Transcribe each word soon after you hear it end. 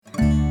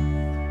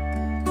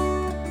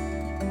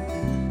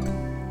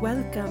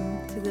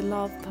Welcome to the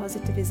Love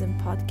Positivism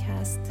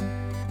podcast.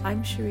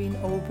 I'm Shireen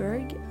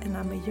Oberg, and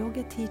I'm a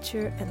yoga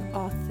teacher and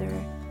author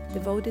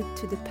devoted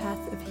to the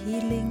path of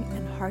healing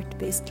and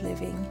heart-based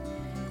living.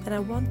 And I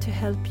want to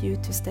help you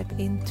to step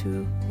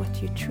into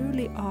what you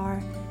truly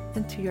are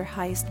and to your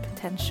highest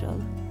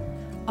potential.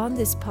 On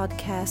this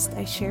podcast,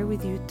 I share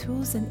with you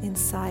tools and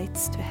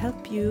insights to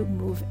help you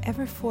move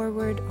ever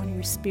forward on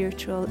your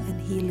spiritual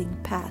and healing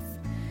path.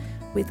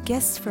 With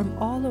guests from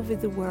all over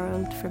the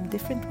world, from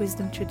different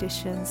wisdom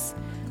traditions,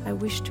 I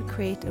wish to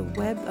create a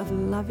web of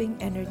loving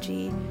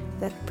energy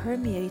that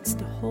permeates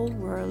the whole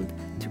world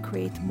to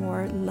create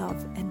more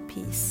love and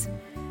peace.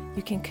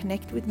 You can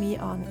connect with me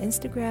on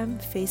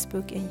Instagram,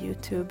 Facebook, and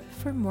YouTube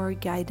for more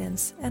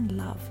guidance and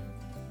love.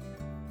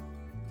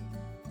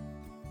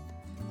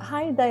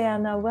 Hi,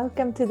 Diana.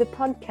 Welcome to the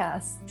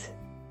podcast.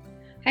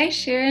 Hi,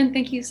 Sharon.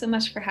 Thank you so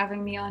much for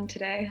having me on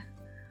today.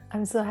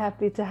 I'm so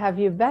happy to have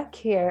you back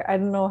here. I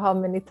don't know how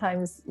many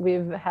times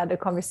we've had a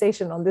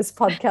conversation on this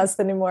podcast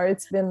anymore.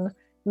 It's been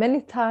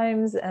many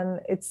times, and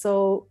it's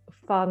so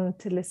fun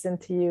to listen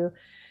to you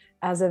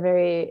as a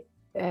very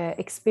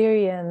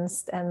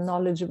experienced and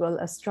knowledgeable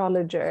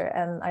astrologer.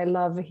 And I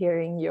love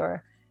hearing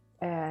your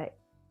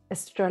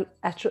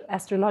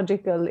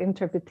astrological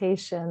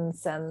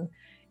interpretations and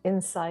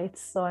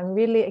insights. So I'm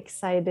really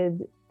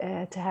excited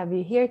to have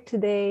you here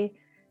today.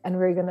 And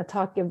we're going to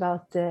talk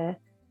about the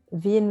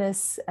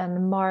Venus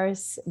and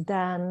Mars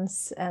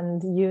dance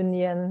and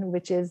union,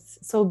 which is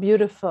so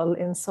beautiful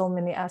in so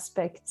many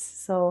aspects.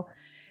 So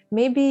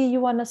maybe you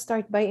want to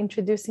start by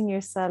introducing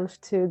yourself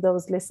to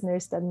those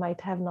listeners that might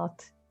have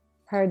not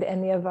heard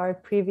any of our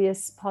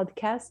previous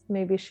podcasts.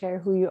 Maybe share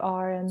who you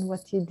are and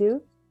what you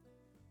do.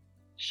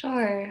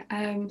 Sure.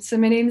 So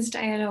my name is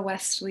Diana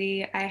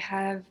Westley. I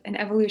have an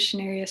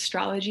evolutionary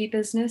astrology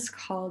business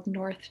called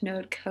North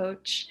Node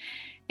Coach.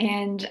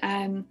 And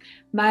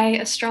my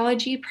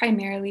astrology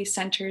primarily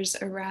centers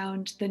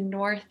around the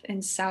north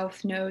and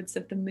south nodes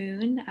of the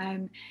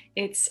moon.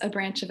 It's a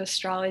branch of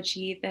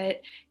astrology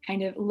that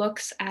kind of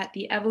looks at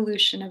the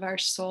evolution of our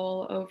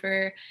soul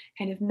over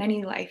kind of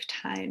many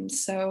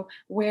lifetimes. So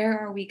where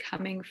are we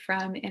coming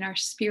from in our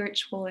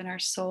spiritual and our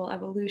soul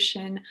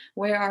evolution?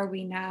 Where are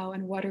we now,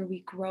 and what are we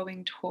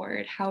growing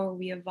toward? How are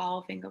we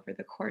evolving over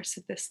the course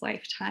of this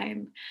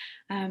lifetime?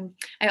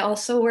 I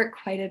also work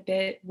quite a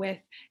bit with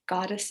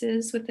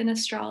goddesses within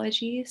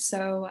astrology.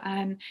 So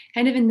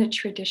kind of in the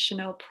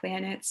traditional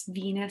planets,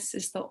 Venus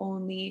is the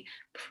only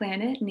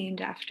planet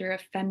named after a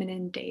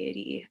feminine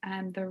deity,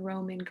 the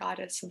Roman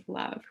goddess of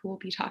love, who we'll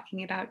be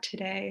talking about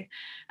today.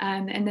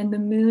 And then the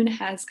moon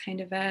has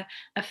kind of a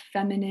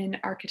feminine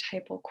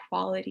archetypal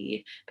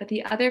quality, but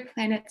the other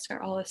planets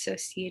are all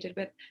associated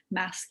with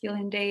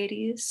masculine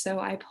deities. So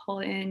I pull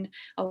in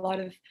a lot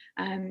of,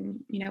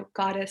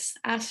 goddess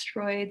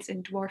asteroids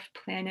and dwarf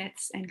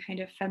planets and kind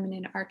of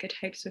feminine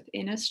archetypes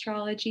within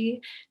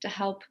astrology to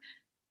help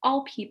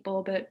all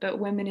people, but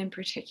women in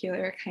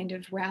particular, kind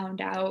of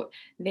round out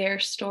their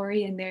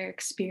story and their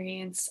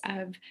experience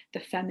of the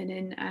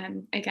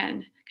feminine,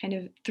 again, kind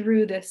of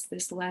through this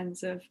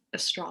lens of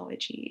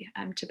astrology,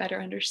 to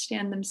better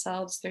understand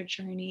themselves, their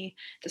journey,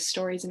 the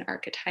stories and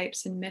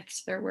archetypes and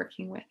myths they're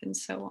working with, and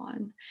so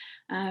on.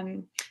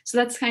 So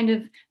that's kind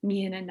of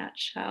me in a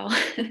nutshell.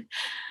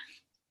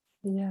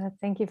 Yeah,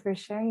 thank you for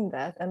sharing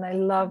that. And I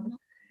love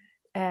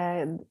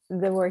the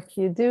work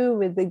you do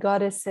with the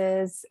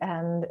goddesses,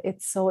 and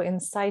it's so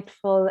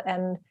insightful.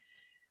 And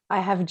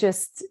I have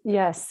just,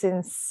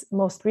 since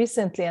most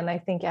recently, and I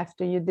think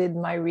after you did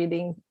my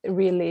reading,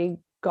 really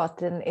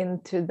gotten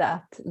into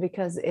that,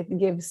 because it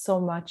gives so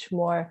much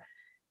more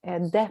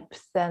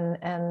depth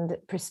and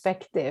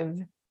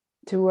perspective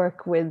to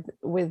work with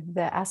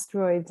the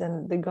asteroids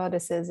and the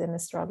goddesses in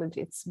astrology.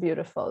 It's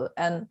beautiful.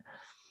 And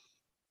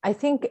I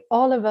think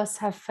all of us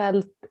have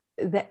felt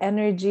the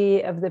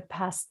energy of the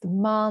past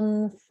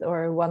month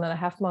or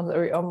 1.5 months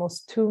or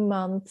almost 2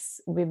 months.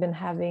 We've been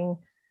having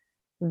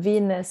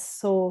Venus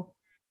so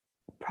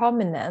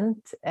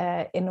prominent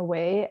in a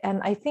way.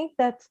 And I think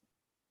that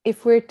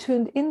if we're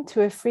tuned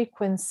into a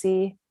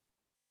frequency,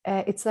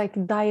 it's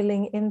like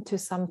dialing into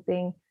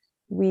something.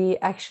 We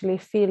actually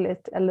feel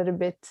it a little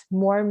bit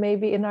more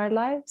maybe in our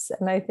lives.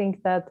 And I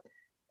think that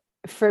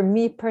for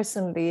me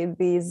personally,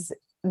 these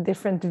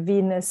different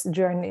Venus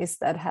journeys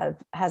that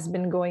has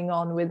been going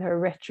on with her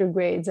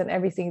retrogrades and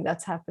everything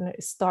that's happened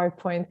at Star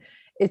Point,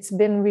 it's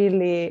been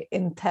really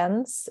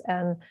intense.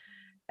 And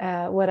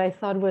what I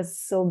thought was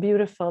so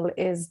beautiful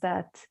is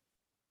that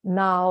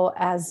now,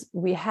 as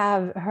we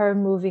have her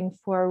moving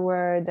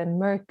forward and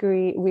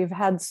Mercury, we've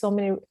had so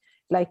many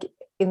like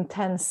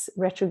intense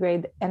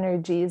retrograde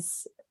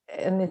energies,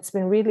 and it's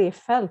been really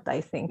felt,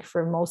 I think,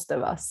 for most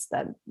of us,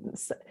 that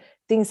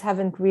things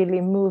haven't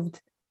really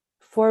moved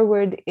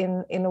forward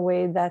in a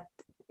way that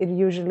it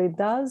usually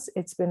does.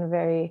 It's been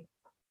very,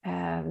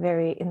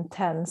 very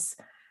intense.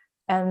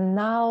 And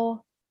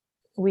now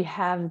we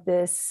have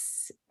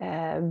this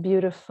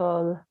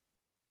beautiful,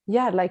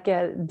 like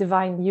a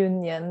divine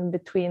union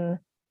between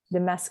the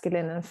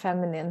masculine and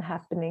feminine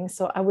happening.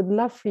 So I would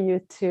love for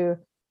you to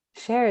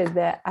share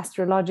the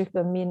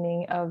astrological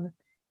meaning of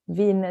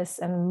Venus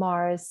and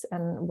Mars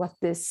and what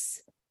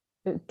this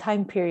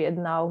time period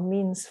now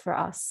means for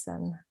us,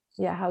 and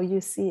yeah, how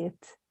you see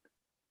it.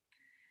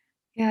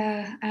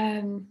 Yeah,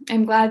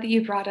 I'm glad that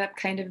you brought up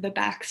kind of the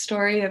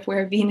backstory of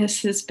where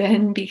Venus has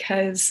been,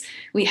 because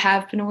we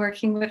have been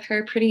working with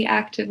her pretty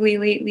actively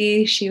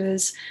lately. She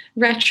was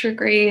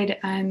retrograde,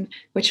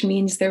 which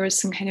means there was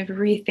some kind of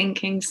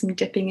rethinking, some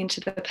dipping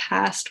into the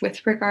past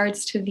with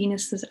regards to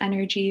Venus's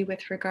energy,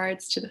 with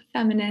regards to the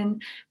feminine,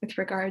 with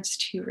regards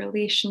to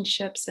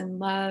relationships and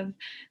love,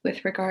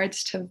 with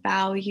regards to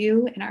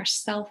value and our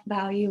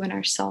self-value and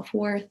our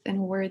self-worth and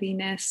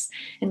worthiness,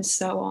 and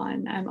so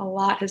on. A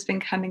lot has been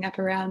coming up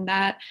around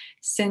that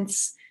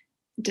since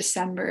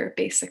December,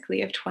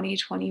 basically, of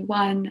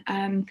 2021.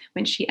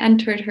 When she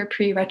entered her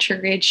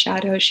pre-retrograde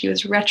shadow, she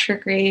was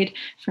retrograde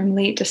from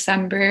late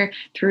December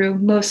through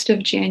most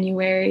of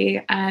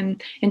January,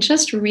 and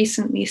just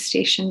recently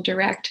stationed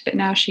direct, but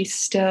now she's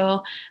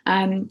still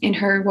in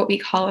her what we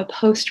call a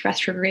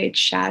post-retrograde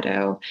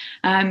shadow,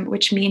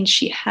 which means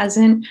she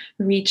hasn't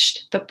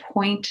reached the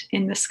point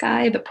in the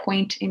sky, the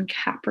point in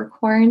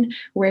Capricorn,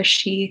 where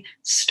she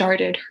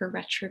started her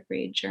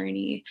retrograde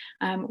journey.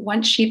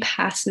 Once she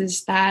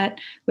passes that,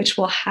 which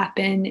will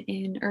happen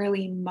in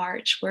early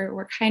March, where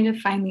we're kind of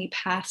finally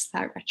past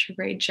that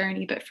retrograde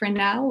journey. But for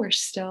now, we're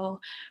still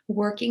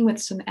working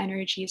with some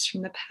energies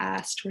from the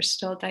past. We're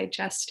still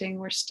digesting,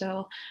 we're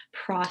still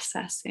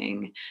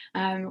processing,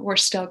 we're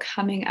still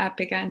coming up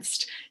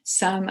against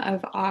some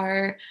of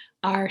our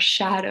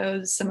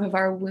shadows, some of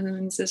our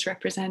wounds, as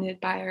represented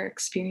by our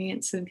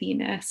experience of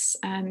Venus.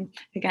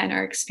 Again,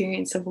 our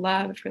experience of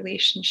love,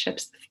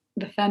 relationships,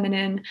 the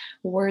feminine,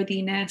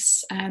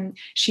 worthiness.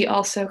 She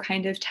also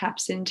kind of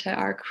taps into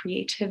our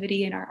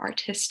creativity and our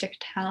artistic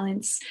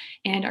talents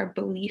and our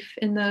belief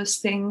in those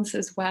things,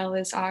 as well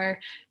as our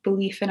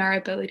belief in our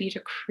ability to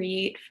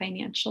create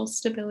financial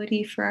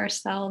stability for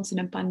ourselves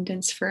and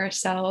abundance for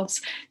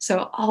ourselves.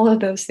 So all of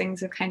those things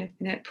have kind of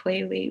been at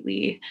play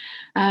lately.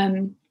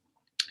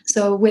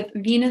 So with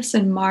Venus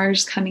and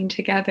Mars coming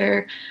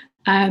together,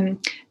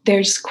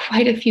 there's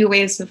quite a few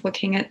ways of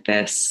looking at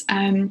this.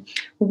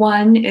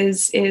 One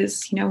is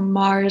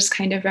Mars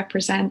kind of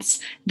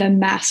represents the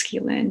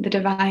masculine, the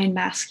divine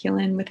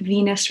masculine, with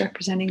Venus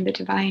representing the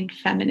divine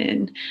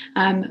feminine.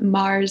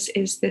 Mars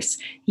is this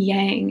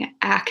yang,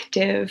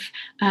 active,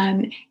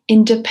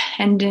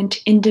 independent,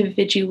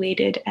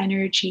 individuated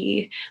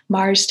energy.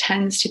 Mars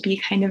tends to be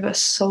kind of a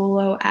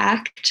solo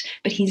act,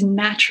 but he's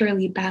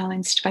naturally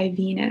balanced by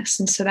Venus.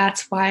 And so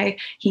that's why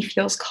he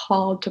feels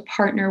called to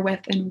partner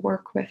with and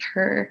work with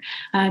her,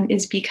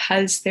 is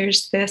because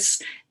there's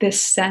this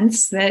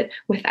sense that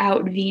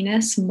without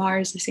Venus,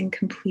 Mars is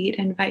incomplete,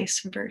 and vice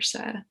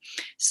versa.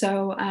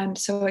 So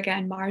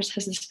again, Mars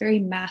has this very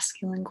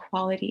masculine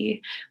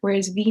quality,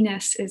 whereas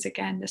Venus is,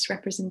 again, this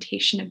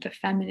representation of the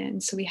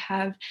feminine. So we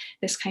have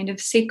this kind of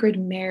sacred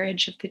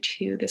marriage of the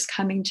two, this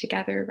coming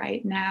together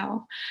right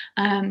now.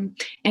 And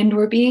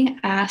we're being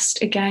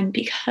asked, again,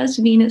 because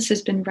Venus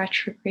has been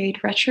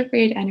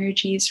retrograde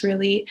energies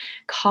really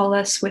call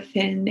us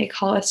within. They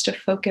call us to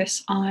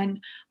focus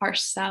on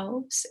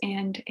ourselves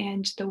and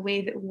the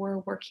way that we're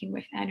working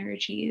with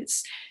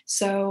energies.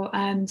 So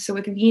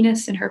with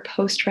Venus in her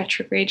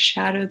post-retrograde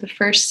shadow, the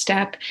first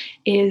step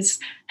is,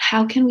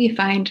 how can we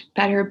find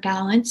better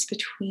balance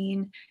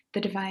between the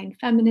divine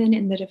feminine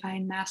and the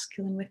divine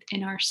masculine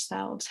within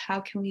ourselves? How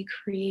can we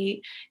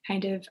create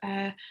kind of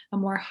a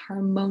more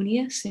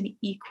harmonious and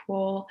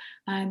equal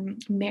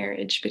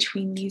marriage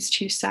between these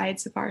two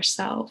sides of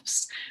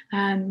ourselves?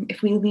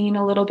 If we lean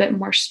a little bit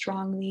more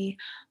strongly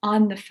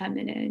on the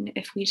feminine,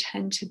 if we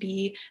tend to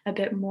be a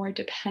bit more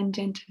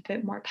dependent, a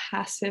bit more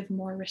passive,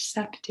 more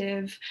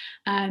receptive,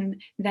 then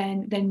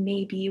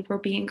maybe we're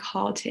being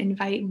called to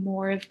invite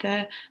more of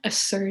the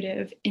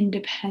assertive,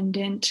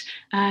 independent,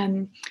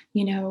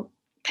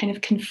 kind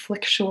of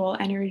conflictual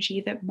energy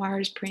that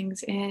Mars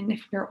brings in.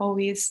 If we're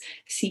always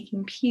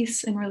seeking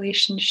peace in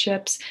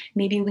relationships,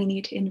 maybe we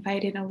need to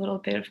invite in a little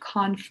bit of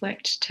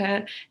conflict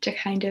to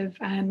kind of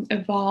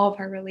evolve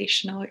our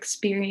relational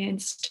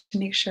experience, to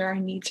make sure our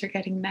needs are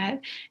getting met,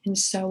 and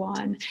so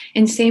on.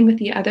 And same with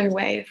the other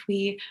way. If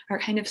we are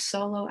kind of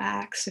solo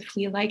acts, if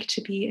we like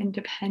to be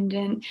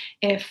independent,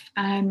 if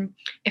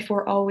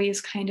we're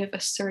always kind of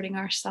asserting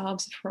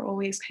ourselves, if we're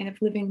always kind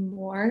of living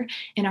more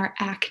in our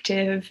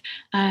active,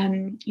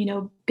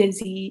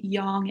 busy,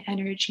 yang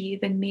energy,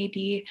 then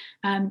maybe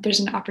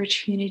there's an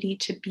opportunity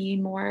to be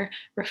more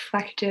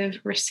reflective,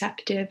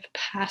 receptive,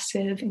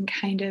 passive, and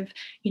kind of,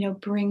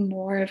 bring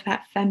more of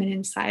that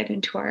feminine side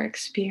into our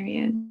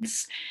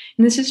experience.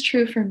 And this is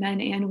true for men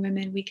and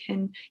women. We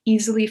can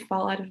easily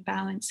fall out of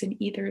balance in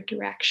either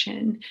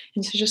direction.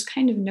 And so just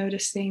kind of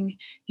noticing,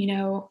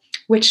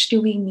 which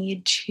do we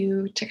need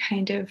to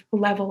kind of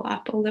level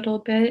up a little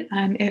bit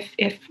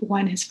if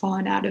one has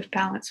fallen out of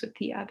balance with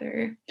the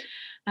other.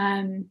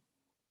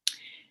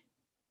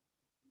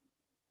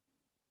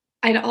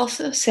 I'd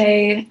also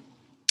say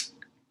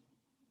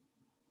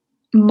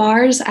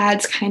Mars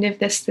adds kind of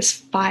this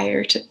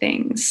fire to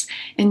things,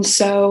 and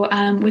so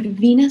with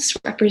Venus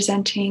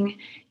representing,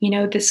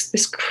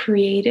 this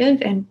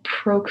creative and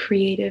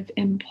procreative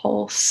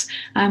impulse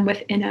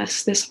within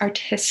us, this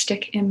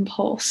artistic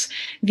impulse.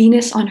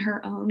 Venus on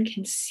her own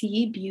can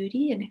see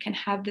beauty and it can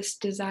have this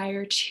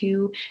desire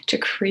to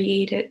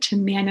create it, to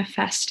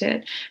manifest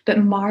it. But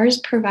Mars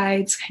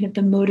provides kind of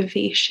the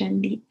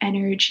motivation, the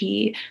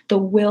energy, the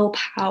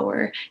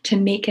willpower to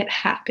make it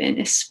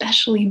happen,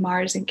 especially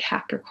Mars in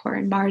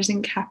Capricorn. Mars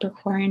in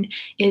Capricorn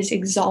is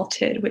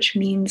exalted, which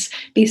means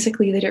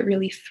basically that it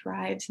really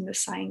thrives in the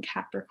sign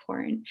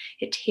Capricorn.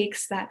 It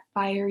takes that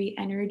fiery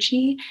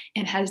energy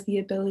and has the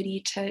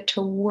ability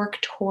to work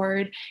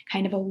toward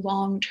kind of a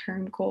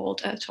long-term goal,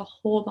 to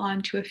hold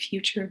on to a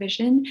future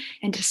vision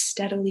and to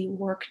steadily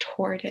work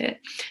toward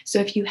it.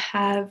 So if you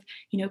have,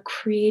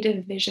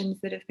 creative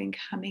visions that have been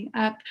coming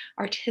up,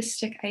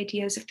 artistic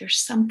ideas, if there's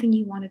something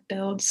you want to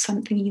build,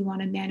 something you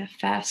want to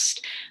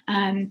manifest,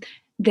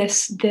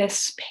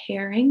 this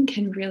pairing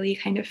can really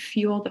kind of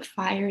fuel the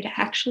fire to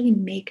actually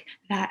make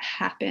that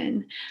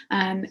happen.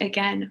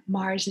 Again,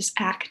 Mars is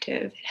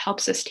active. It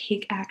helps us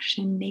take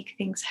action, make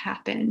things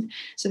happen.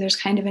 So there's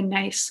kind of a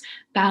nice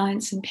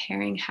balance and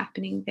pairing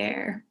happening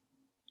there.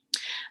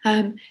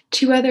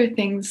 Two other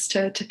things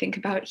to think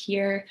about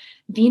here.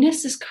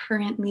 Venus is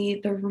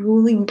currently the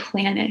ruling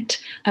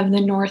planet of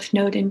the North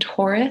Node in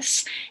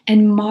Taurus,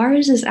 and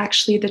Mars is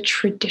actually the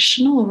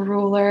traditional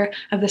ruler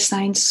of the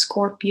sign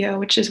Scorpio,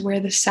 which is where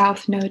the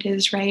South Node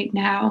is right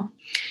now.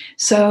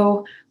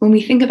 So when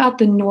we think about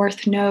the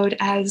North Node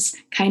as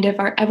kind of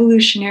our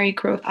evolutionary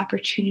growth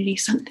opportunity,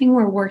 something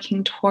we're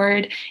working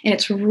toward, and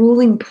its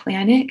ruling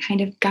planet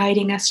kind of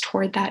guiding us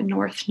toward that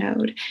North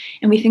Node.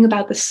 And we think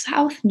about the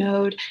South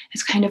Node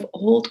as kind of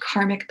old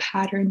karmic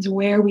patterns,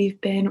 where we've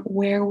been,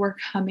 where we're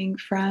coming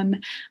from,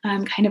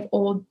 kind of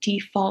old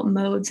default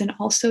modes, and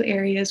also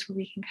areas where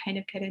we can kind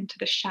of get into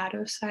the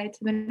shadow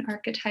sides of an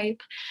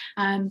archetype.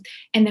 And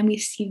then we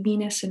see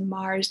Venus and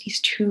Mars,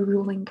 these two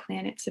ruling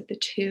planets of the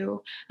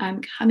two,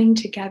 coming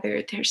together.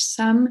 There's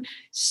some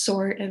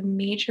sort of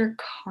major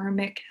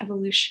karmic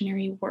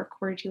evolutionary work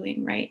we're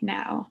doing right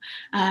now.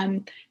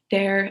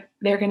 They're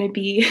going to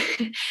be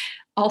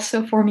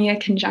also forming a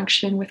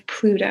conjunction with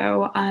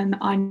Pluto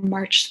on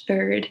March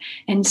 3rd.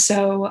 And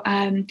so,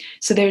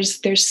 so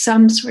there's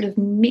some sort of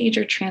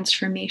major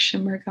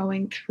transformation we're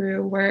going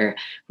through, where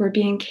we're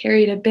being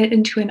carried a bit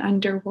into an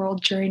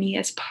underworld journey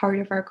as part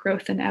of our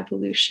growth and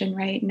evolution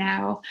right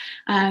now.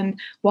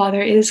 While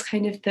there is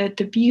kind of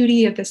the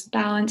beauty of this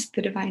balance,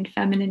 the divine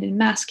feminine and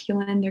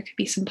masculine, there could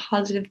be some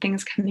positive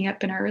things coming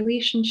up in our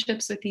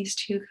relationships with these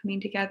two coming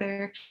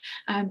together.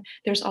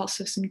 There's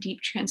also some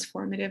deep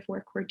transformative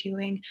work we're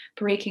doing,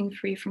 breaking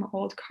free from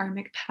old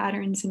karmic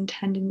patterns and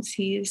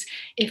tendencies.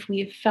 If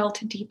we've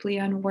felt deeply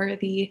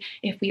unworthy,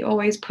 if we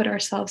always put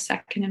ourselves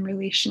second in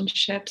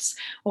relationships,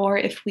 or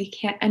if we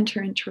can't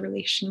enter into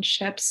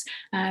relationships,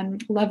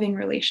 loving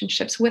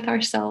relationships with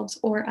ourselves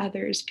or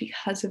others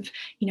because of,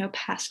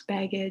 past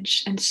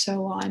baggage and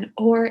so on,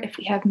 or if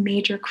we have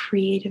major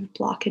creative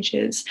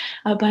blockages,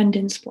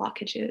 abundance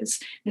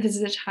blockages, this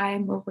is a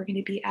time where we're going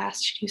to be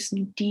asked to do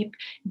some deep,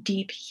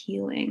 deep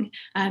healing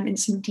and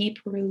some deep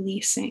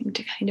releasing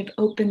to kind of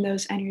open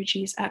those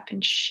energies up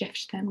and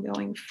shift them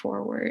going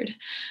forward.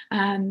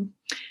 And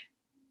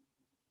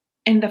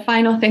the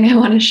final thing I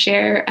want to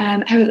share,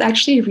 I was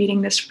actually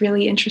reading this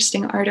really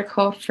interesting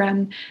article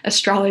from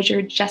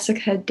astrologer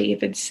Jessica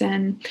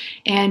Davidson,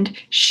 and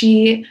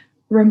she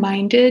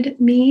reminded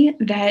me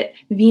that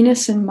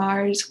Venus and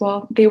Mars,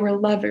 well, they were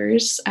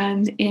lovers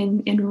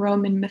in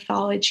Roman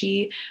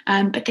mythology,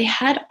 but they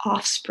had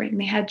offspring,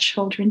 they had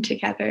children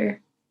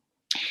together.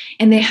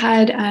 And they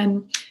had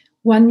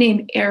one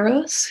named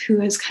Eros,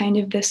 who is kind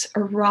of this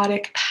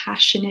erotic,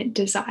 passionate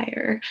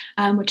desire,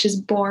 which is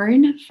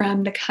born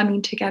from the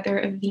coming together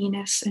of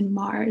Venus and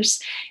Mars.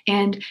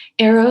 And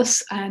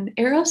Eros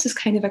is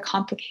kind of a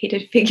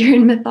complicated figure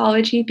in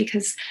mythology,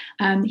 because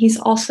he's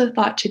also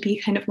thought to be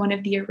kind of one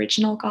of the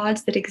original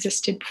gods that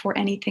existed before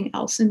anything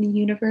else in the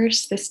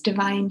universe, this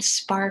divine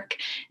spark,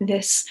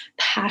 this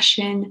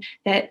passion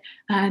that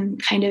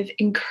kind of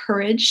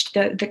encouraged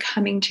the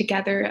coming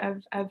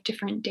together of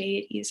different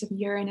deities, of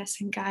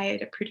Uranus and Gaia,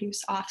 to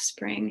produce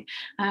offspring.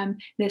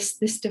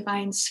 This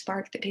divine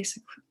spark that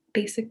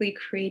basically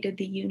created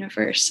the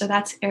universe. So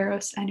that's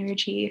Eros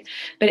energy.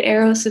 But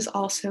Eros is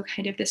also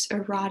kind of this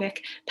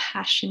erotic,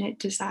 passionate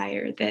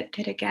desire that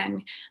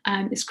again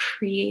is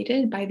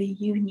created by the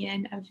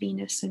union of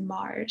Venus and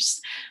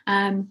Mars.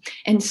 And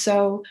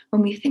so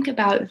when we think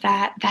about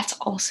that, that's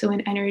also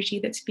an energy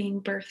that's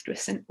being birthed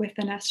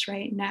within us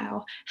right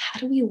now. How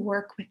do we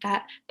work with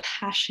that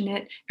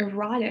passionate,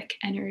 erotic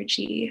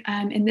energy?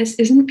 And this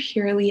isn't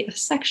purely a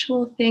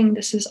sexual thing.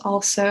 This is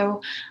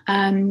also,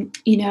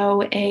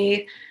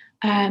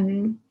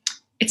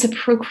 it's a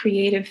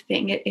procreative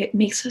thing. It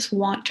makes us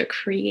want to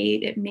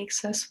create. It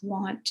makes us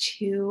want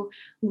to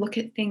look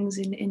at things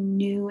in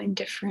new and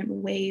different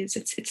ways.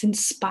 It's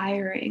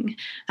inspiring.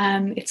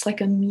 It's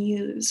like a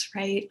muse,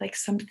 right? Like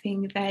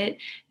something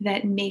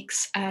that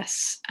makes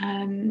us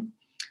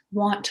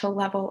want to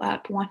level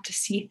up, want to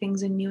see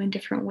things in new and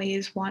different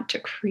ways, want to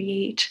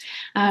create.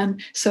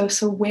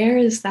 So where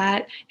is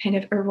that kind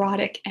of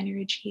erotic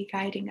energy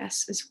guiding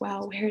us as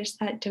well? Where is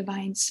that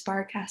divine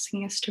spark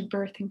asking us to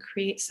birth and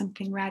create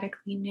something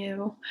radically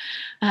new?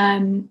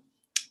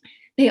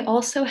 They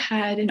also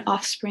had an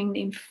offspring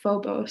named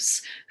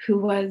Phobos, who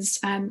was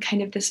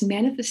kind of this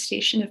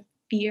manifestation of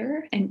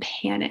fear and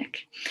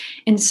panic.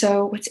 And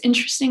so, what's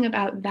interesting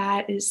about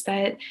that is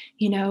that,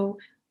 you know,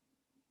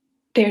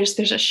 there's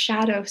a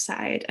shadow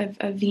side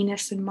of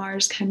Venus and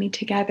Mars coming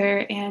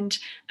together, and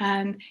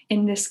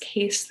in this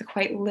case, the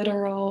quite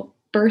literal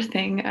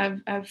birthing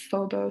of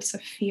Phobos,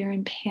 of fear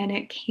and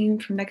panic, came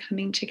from the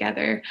coming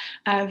together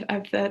of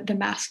the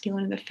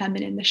masculine and the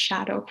feminine, the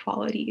shadow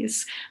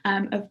qualities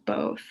of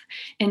both.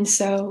 And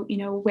so, you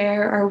know,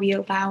 where are we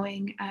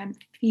allowing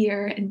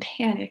fear and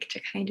panic to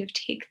kind of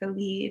take the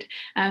lead,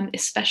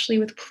 especially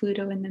with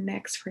Pluto in the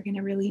mix? We're going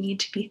to really need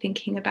to be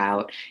thinking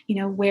about, you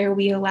know, where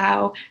we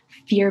allow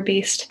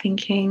fear-based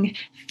thinking,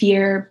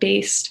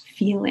 fear-based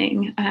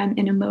feeling, and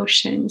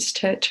emotions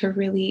to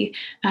really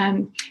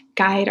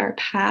guide our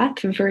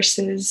path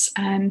versus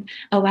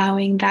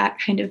allowing that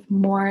kind of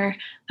more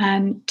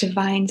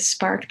divine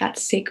spark, that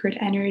sacred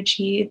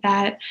energy,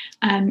 that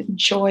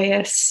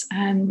joyous,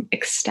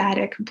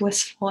 ecstatic,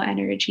 blissful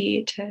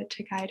energy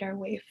to guide our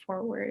way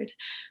forward.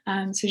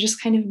 So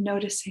just kind of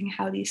noticing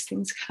how these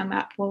things come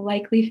up. Will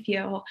likely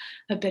feel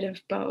a bit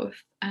of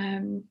both.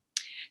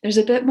 There's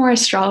a bit more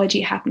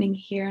astrology happening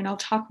here, and I'll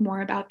talk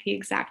more about the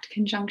exact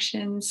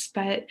conjunctions,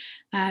 but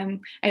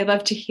I'd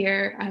love to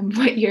hear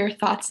what your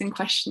thoughts and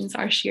questions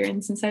are,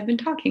 Shirin, since I've been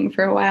talking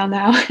for a while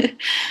now.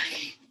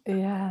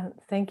 Yeah,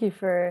 thank you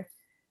for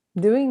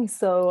doing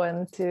so,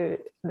 and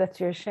that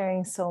you're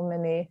sharing so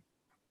many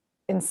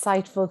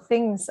insightful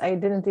things. I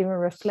didn't even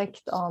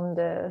reflect on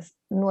the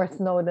North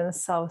Node and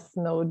South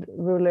Node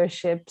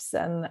rulerships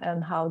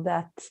and how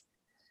that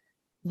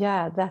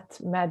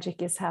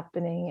magic is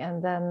happening.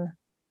 And then,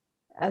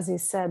 as you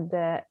said,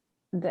 the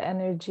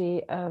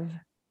energy of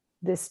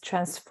this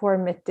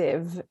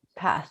transformative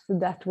path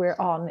that we're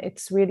on,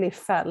 it's really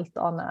felt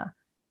on a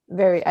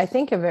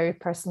very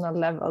personal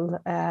level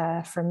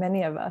for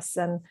many of us.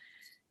 And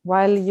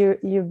while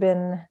you've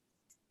been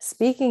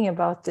speaking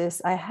about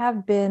this, I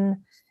have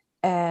been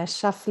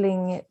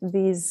shuffling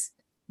these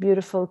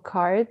beautiful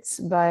cards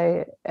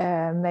by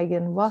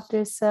Megan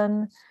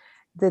Watterson,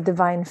 the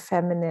Divine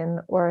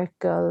Feminine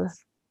Oracle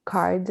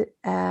card,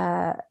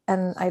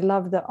 and I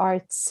love the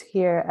arts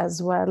here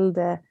as well.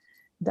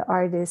 The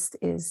artist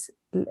is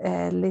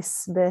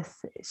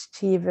Lisbeth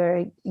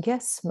Cheever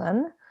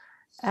Gessman,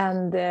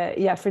 and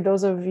for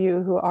those of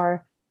you who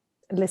are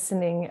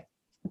listening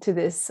to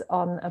this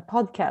on a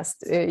podcast,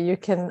 you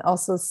can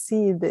also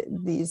see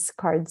these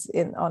cards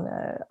on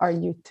our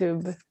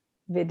YouTube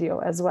video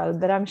as well.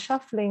 But I'm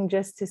shuffling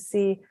just to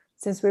see,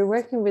 since we're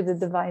working with the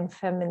Divine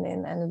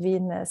Feminine and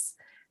Venus,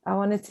 I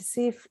wanted to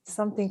see if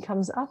something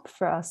comes up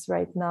for us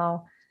right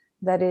now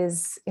that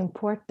is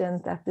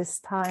important at this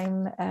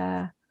time,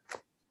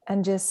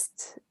 and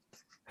just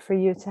for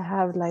you to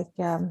have like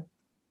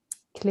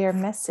clear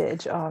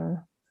message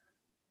on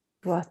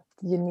what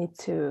you need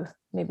to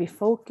maybe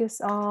focus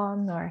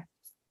on, or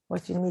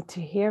what you need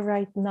to hear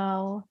right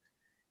now,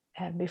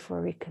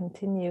 before we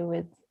continue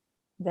with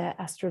the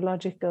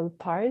astrological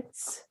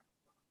parts.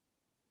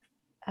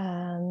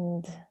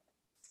 And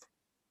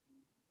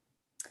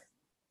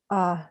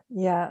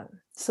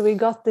so we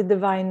got the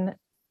Divine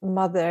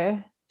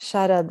Mother,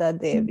 Sharada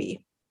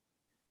Devi.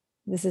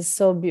 This is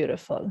so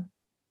beautiful.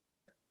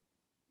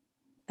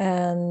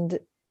 And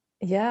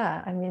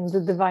I mean,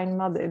 the Divine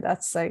Mother,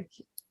 that's like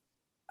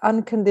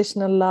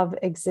unconditional love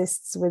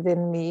exists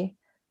within me.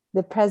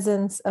 The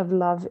presence of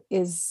love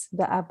is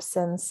the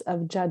absence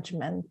of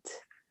judgment.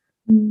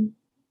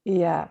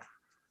 Yeah,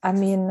 I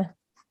mean,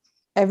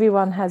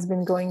 everyone has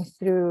been going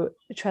through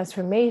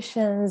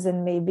transformations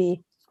and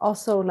maybe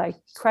also like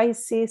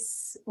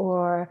crisis,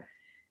 or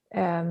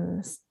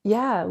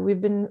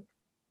we've been,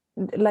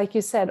 like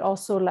you said,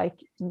 also like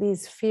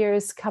these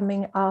fears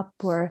coming up,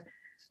 or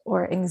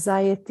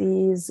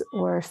anxieties,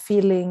 or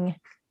feeling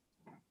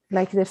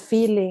like the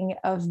feeling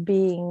of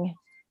being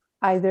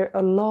either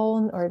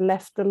alone or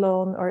left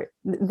alone, or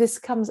this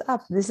comes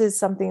up. This is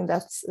something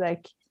that's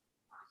like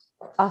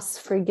us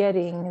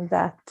forgetting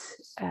that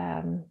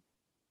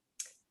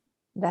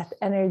that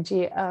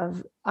energy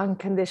of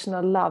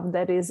unconditional love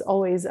that is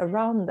always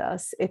around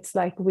us. It's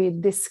like we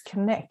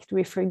disconnect,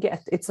 we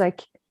forget. It's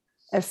like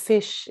a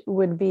fish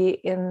would be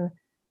in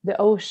the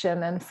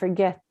ocean and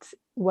forget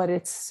what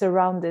it's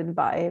surrounded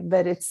by,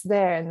 but it's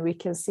there and we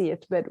can see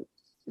it, but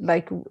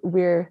like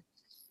we're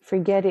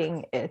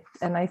forgetting it.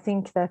 And I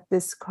think that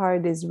this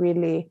card is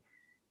really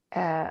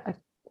a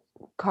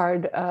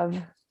card of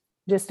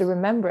just a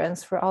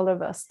remembrance for all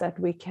of us, that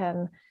we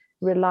can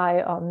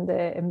rely on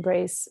the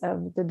embrace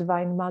of the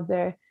Divine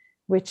Mother,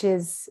 which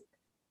is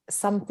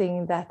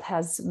something that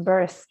has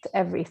birthed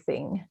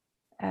everything.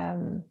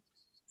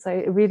 So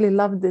I really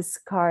love this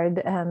card,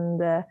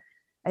 and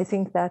I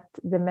think that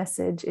the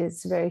message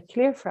is very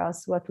clear for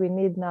us. What we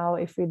need now,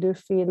 if we do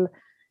feel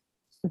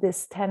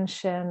this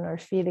tension or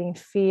feeling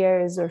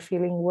fears or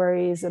feeling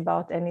worries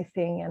about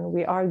anything, and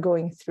we are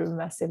going through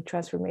massive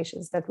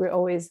transformations, that we're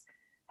always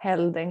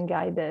held and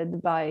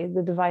guided by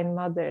the Divine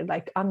Mother,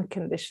 like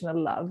unconditional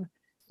love,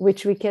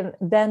 which we can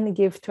then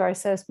give to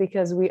ourselves,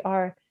 because we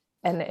are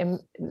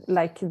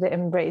like the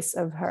embrace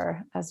of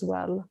her as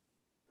well.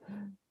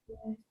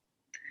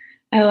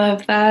 I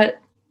love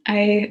that.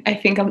 I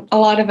think a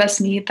lot of us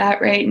need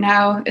that right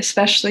now,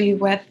 especially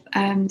with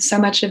so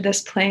much of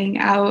this playing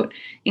out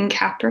in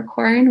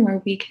Capricorn,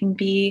 where we can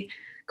be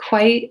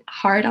quite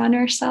hard on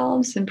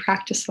ourselves and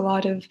practice a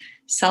lot of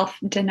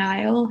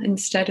self-denial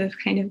instead of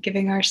kind of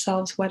giving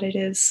ourselves what it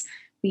is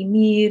we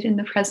need in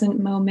the present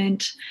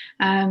moment.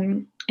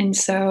 And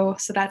so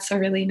that's a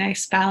really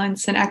nice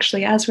balance. And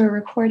actually, as we're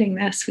recording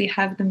this, we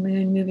have the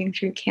moon moving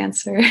through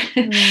Cancer.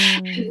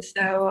 And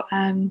so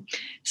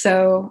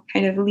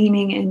kind of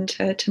leaning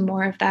into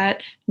more of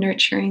that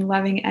nurturing,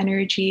 loving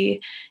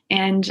energy.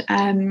 And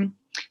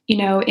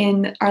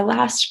in our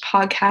last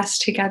podcast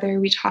together,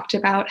 we talked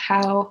about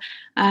how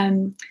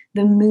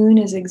the moon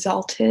is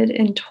exalted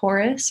in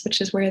Taurus, which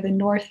is where the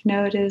North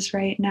Node is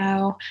right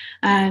now.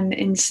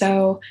 And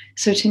so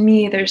to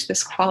me, there's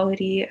this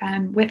quality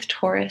with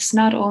Taurus,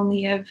 not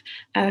only of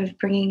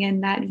bringing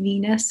in that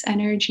Venus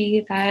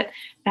energy, that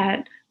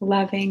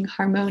loving,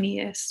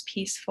 harmonious,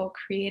 peaceful,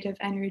 creative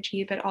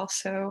energy, but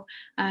also,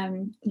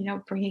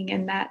 bringing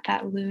in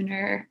that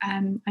lunar,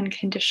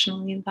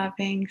 unconditionally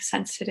loving,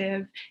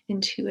 sensitive,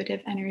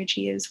 intuitive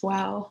energy as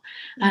well.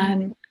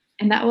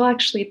 And that will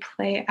actually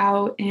play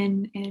out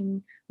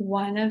in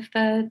one of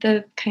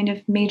the kind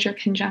of major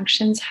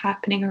conjunctions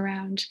happening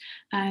around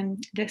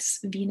this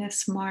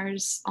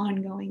Venus-Mars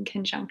ongoing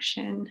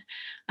conjunction.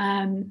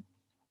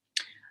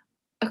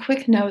 A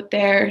quick note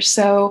there.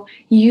 So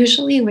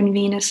usually when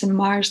Venus and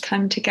Mars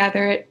come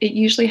together, it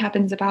usually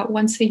happens about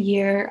once a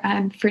year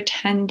for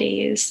 10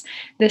 days.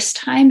 This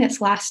time it's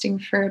lasting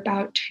for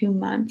about 2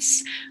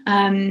 months.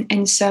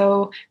 And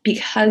so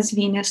because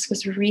Venus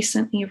was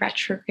recently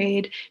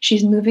retrograde,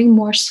 she's moving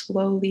more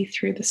slowly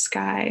through the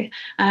sky,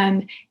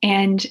 and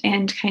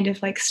kind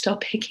of like still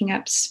picking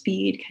up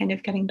speed, kind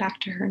of getting back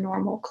to her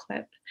normal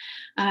clip.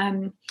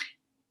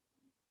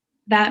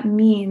 That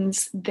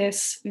means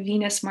this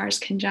Venus-Mars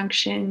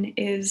conjunction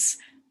is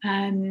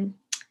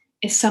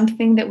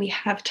something that we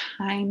have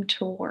time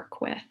to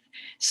work with.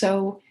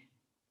 So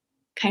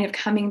kind of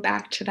coming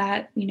back to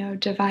that,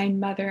 Divine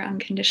Mother,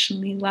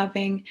 unconditionally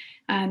loving,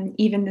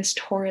 even this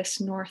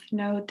Taurus North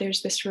Node,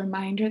 there's this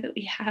reminder that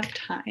we have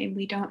time.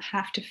 We don't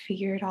have to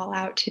figure it all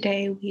out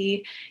today.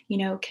 We,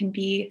 can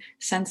be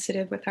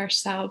sensitive with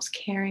ourselves,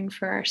 caring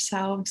for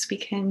ourselves. We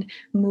can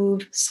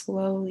move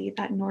slowly.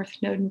 That North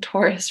Node in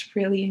Taurus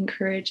really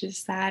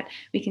encourages that.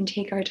 We can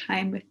take our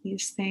time with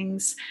these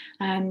things.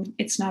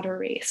 It's not a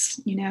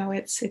race,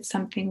 it's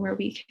something where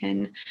we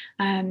can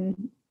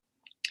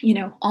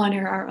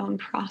honor our own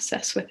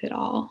process with it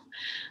all.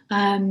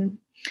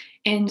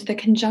 And the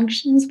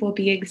conjunctions will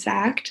be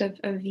exact of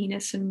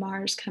Venus and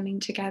Mars coming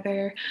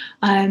together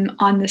on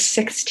the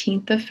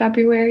 16th of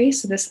February,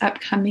 so this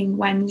upcoming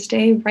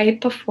Wednesday, right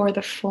before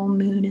the full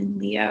moon in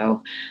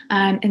Leo.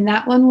 And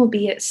that one will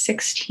be at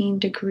 16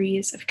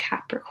 degrees of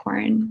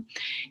Capricorn.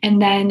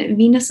 And then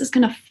Venus is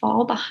going to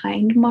fall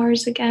behind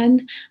Mars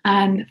again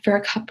for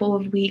a couple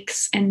of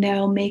weeks, and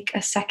they'll make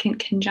a second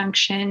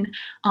conjunction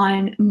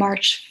on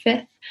March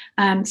 5th.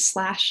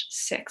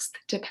 /6th,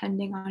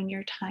 depending on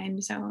your time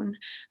zone.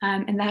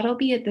 And that'll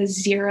be at the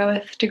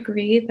 0th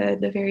degree,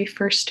 the very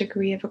first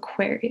degree of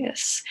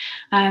Aquarius.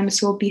 So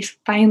we'll be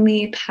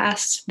finally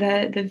past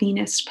the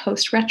Venus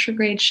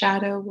post-retrograde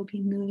shadow. We'll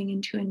be moving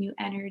into a new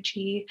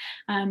energy.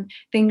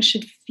 Things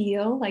should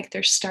feel like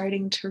they're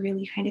starting to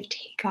really kind of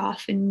take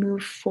off and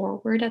move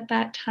forward at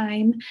that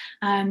time.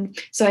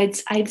 So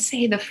I'd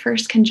say the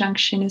first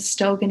conjunction is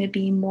still going to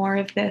be more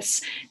of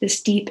this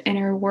deep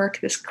inner work,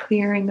 this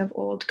clearing of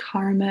old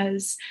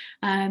karmas.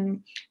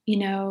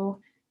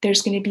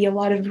 There's going to be a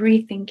lot of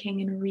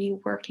rethinking and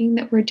reworking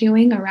that we're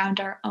doing around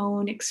our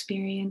own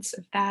experience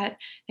of that,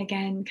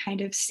 again,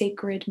 kind of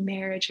sacred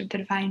marriage of the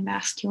divine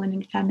masculine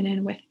and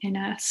feminine within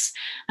us.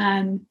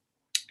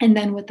 And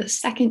then with the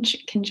second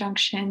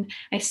conjunction,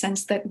 I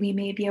sense that we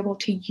may be able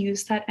to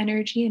use that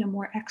energy in a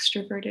more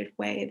extroverted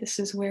way. This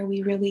is where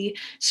we really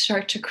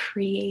start to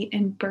create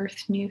and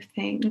birth new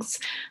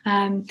things.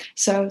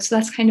 So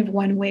that's kind of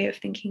one way of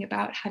thinking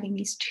about having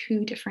these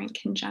two different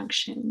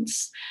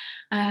conjunctions.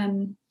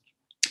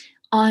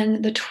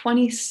 On the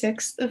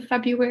 26th of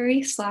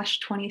February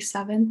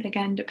 /27th,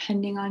 again,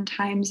 depending on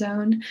time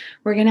zone,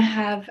 we're going to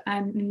have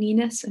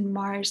Venus and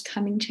Mars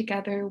coming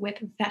together with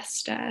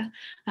Vesta,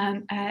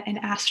 an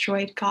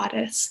asteroid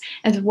goddess,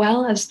 as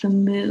well as the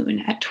moon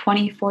at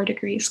 24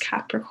 degrees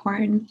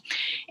Capricorn.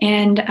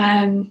 And,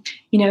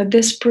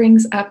 this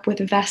brings up with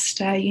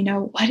Vesta,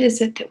 what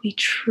is it that we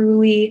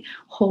truly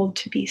hold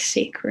to be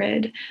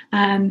sacred?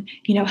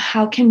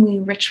 How can we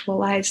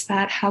ritualize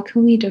that? How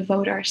can we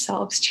devote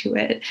ourselves to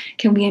it?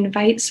 Can we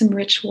invite some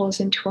rituals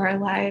into our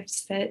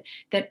lives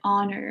that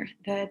honor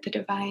the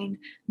divine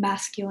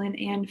masculine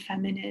and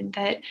feminine,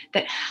 that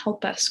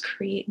help us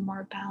create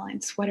more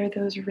balance? What are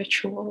those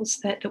rituals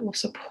that will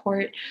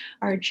support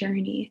our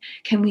journey?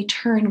 Can we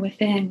turn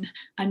within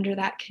under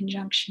that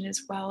conjunction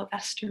as well?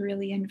 Vesta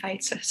really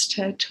invites us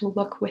to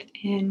look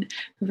within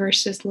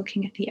versus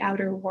looking at the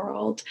outer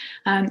world.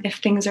 If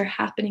things are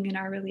happening in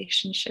our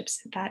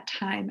relationships at that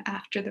time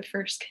after the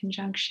first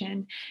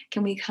conjunction,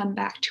 can we come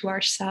back to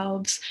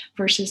ourselves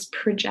versus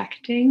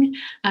projecting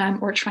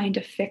or trying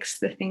to fix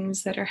the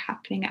things that are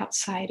happening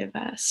outside of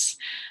us?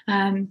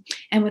 And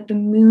with the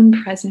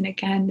moon present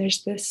again,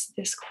 there's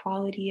this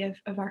quality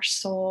of our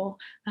soul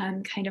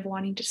kind of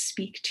wanting to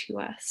speak to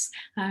us.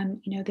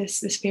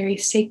 This very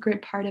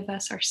sacred part of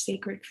us, our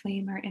sacred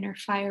flame, our inner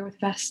fire with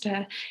Vesta,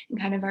 and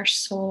kind of our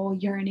soul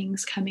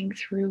yearnings coming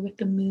through with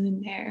the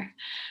moon there.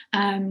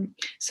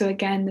 So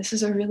again, this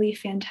is a really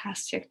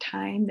fantastic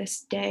time,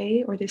 this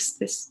day, or these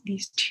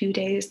 2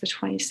 days, the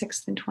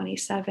 26th and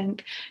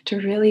 27th, to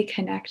really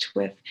connect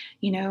with,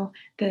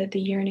 the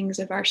yearnings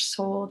of our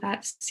soul,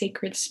 that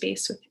sacred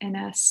space within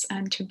us,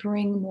 to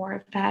bring more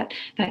of that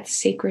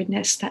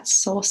sacredness, that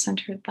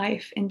soul-centered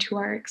life into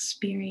our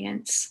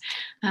experience,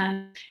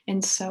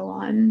 and so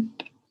on.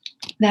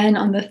 Then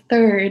on the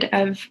 3rd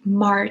of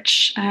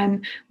March,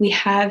 we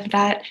have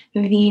that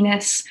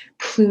Venus,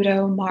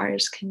 Pluto,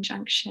 Mars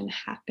conjunction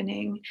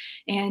happening.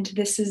 And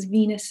this is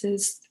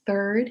Venus's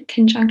 3rd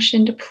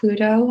conjunction to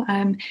Pluto.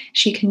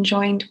 She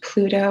conjoined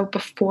Pluto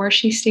before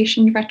she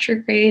stationed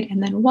retrograde,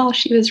 and then while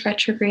she was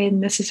retrograde,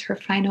 and this is her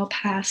final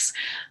pass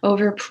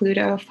over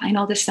Pluto,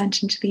 final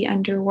descent into the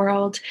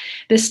underworld.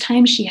 This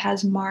time she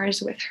has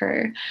Mars with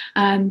her.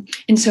 And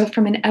so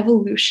from an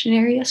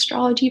evolutionary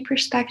astrology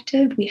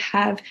perspective, we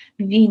have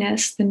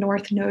Venus, the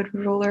North Node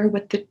ruler,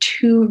 with the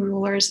 2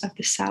 rulers of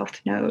the South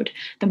Node,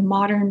 the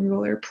modern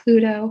ruler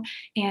Pluto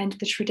and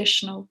the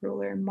traditional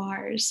ruler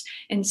Mars.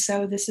 And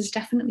so this is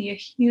definitely a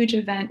huge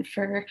event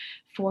for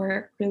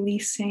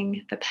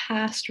releasing the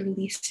past,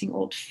 releasing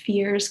old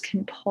fears,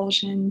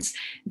 compulsions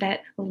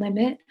that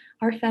limit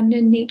our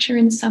feminine nature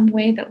in some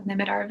way, that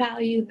limit our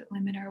value, that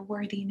limit our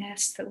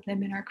worthiness, that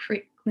limit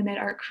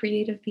our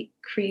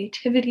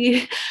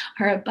creativity,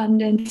 our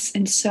abundance,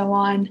 and so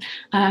on.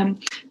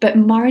 But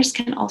Mars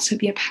can also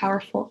be a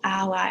powerful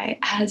ally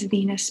as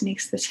Venus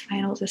makes this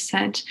final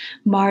descent.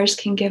 Mars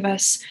can give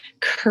us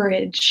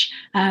courage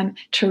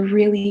to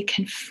really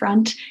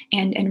confront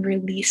and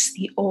release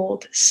the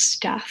old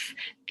stuff,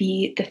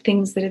 the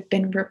things that have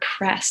been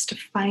repressed, to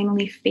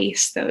finally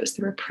face those,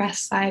 the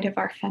repressed side of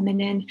our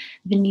feminine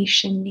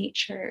Venetian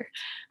nature.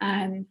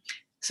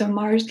 So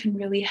Mars can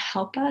really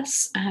help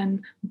us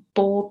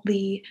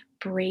boldly,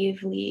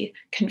 bravely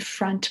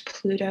confront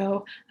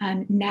Pluto,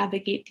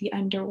 navigate the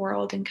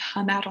underworld, and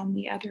come out on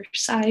the other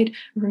side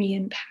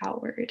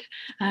re-empowered.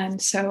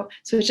 So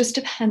it just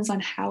depends on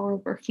how we're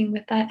working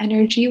with that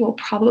energy. We'll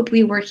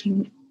probably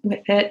working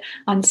with it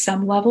on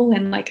some level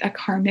in like a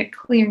karmic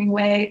clearing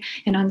way,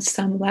 and on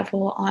some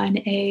level on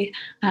a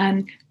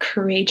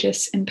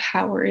courageous,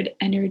 empowered,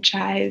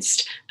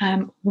 energized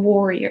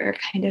warrior,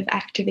 kind of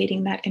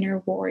activating that inner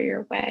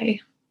warrior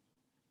way.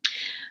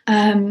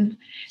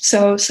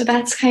 So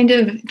that's kind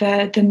of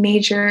the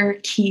major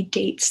key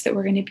dates that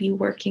we're going to be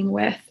working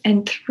with.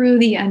 And through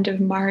the end of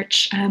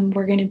March,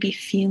 we're going to be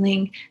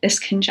feeling this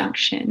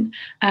conjunction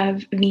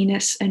of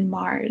Venus and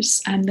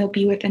Mars. They'll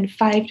be within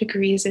 5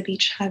 degrees of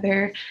each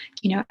other,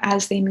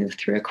 as they move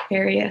through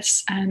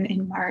Aquarius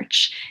in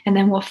March. And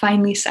then we'll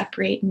finally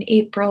separate in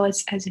April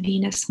as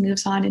Venus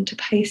moves on into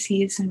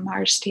Pisces and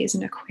Mars stays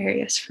in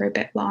Aquarius for a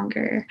bit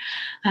longer.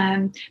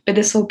 But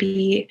this will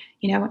be,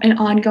 an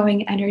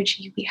ongoing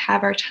energy. We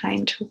have our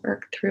time to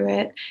work through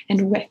it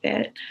and with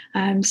it.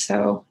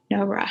 So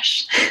no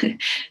rush.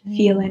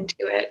 Feel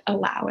into it,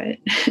 allow it.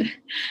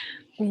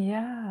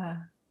 Yeah,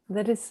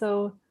 that is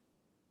so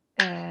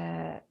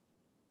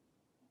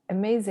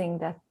amazing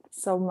that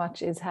so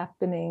much is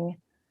happening.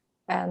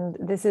 And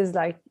this is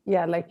like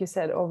you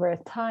said, over a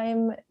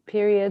time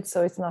period.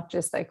 So it's not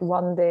just like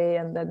one day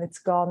and then it's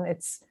gone.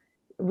 It's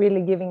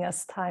really giving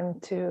us time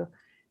to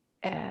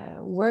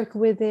work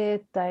with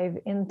it, dive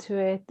into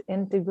it,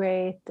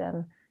 integrate,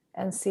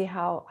 and see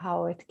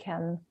how it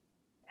can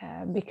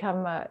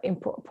become an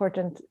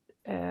important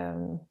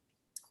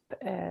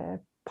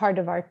part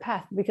of our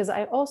path. Because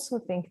I also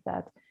think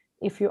that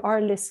if you are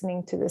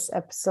listening to this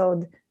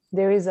episode,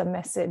 there is a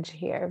message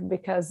here,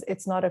 because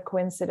it's not a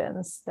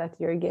coincidence that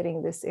you're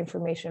getting this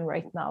information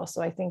right now.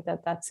 So I think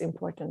that that's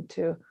important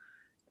to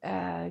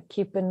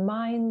keep in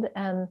mind,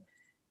 and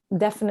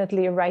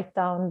definitely write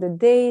down the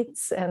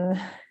dates and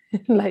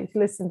like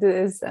listen to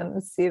this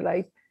and see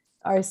like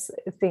are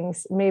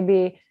things,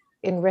 maybe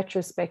in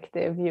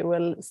retrospective you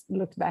will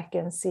look back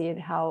and see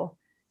how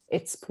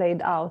it's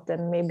played out,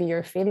 and maybe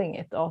you're feeling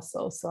it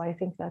also. So I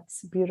think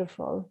that's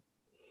beautiful.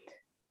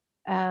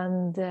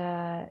 And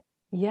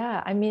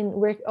yeah, I mean,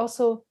 we're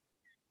also,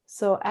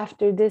 so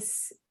after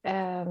this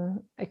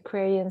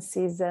Aquarian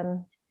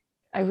season,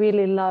 I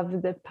really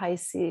love the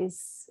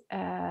Pisces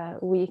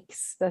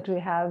weeks that we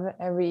have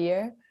every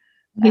year.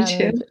 Me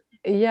too. And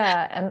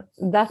yeah, and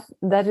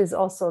that is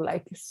also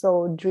like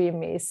so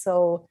dreamy,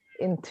 so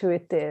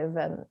intuitive,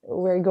 and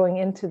we're going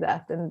into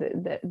that, and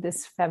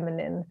this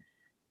feminine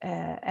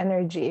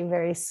energy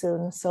very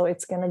soon. So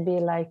it's going to be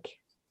like,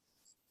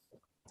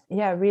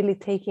 yeah, really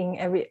taking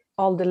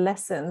all the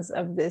lessons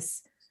of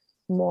this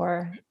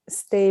more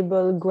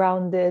stable,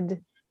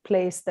 grounded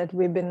place that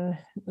we've been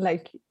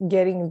like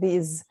getting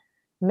these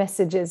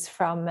messages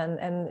from,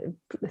 and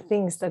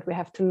things that we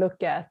have to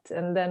look at,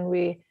 and then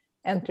we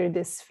enter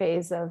this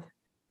phase of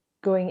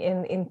going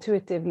in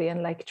intuitively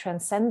and like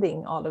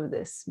transcending all of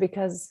this.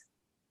 Because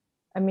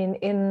I mean,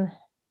 in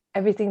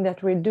everything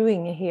that we're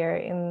doing here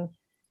in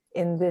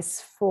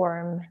this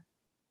form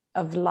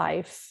of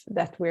life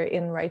that we're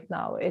in right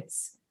now,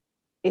 it's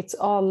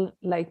all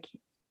like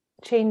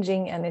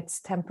changing, and it's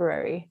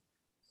temporary.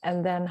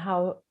 And then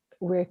how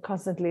we're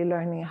constantly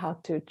learning how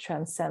to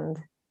transcend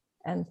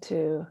and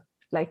to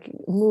like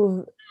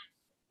move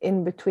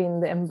in between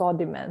the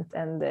embodiment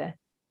and the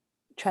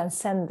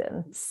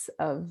transcendence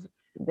of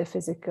the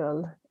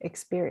physical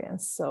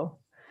experience. So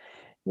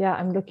yeah,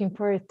 I'm looking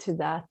forward to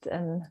that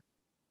and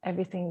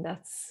everything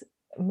that's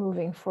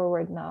moving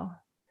forward now.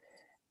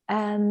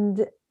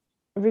 And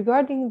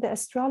regarding the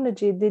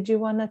astrology, did you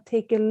want to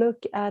take a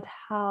look at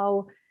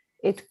how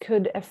it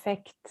could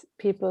affect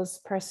people's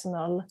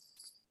personal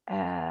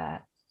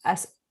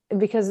as,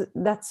 because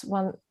that's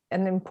an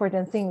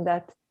important thing,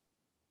 that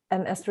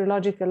an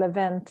astrological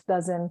event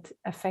doesn't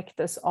affect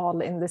us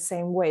all in the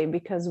same way,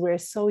 because we're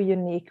so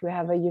unique. We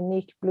have a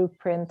unique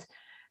blueprint,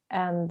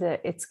 and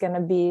it's going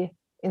to be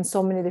in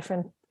so many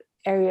different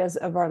areas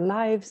of our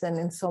lives and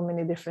in so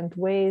many different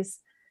ways.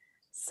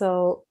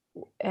 So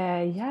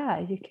yeah,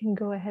 you can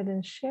go ahead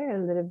and share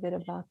a little bit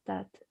about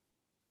that.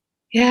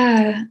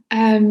 Yeah.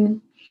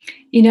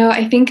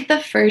 I think the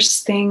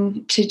first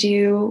thing to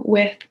do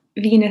with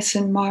Venus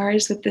and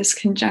Mars with this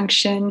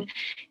conjunction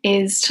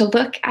is to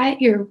look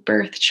at your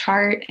birth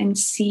chart and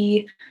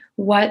see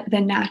what the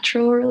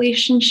natural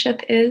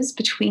relationship is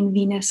between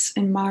Venus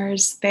and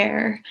Mars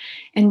there.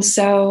 And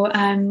so,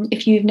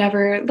 if you've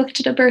never looked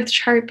at a birth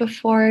chart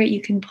before,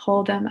 you can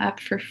pull them up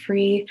for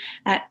free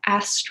at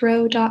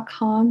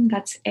astro.com.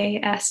 That's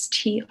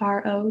astro.com.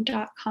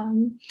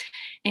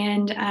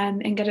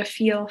 And get a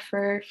feel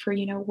for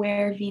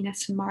where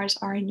Venus and Mars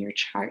are in your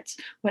charts.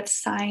 What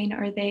sign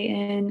are they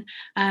in?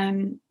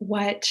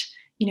 What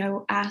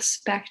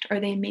aspect are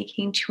they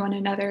making to one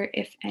another,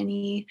 if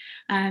any?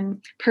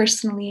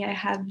 Personally, I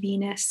have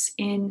Venus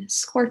in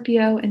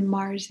Scorpio and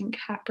Mars in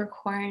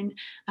Capricorn.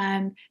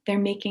 They're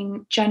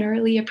making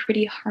generally a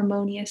pretty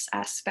harmonious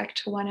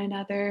aspect to one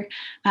another,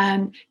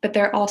 but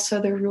they're also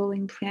the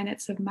ruling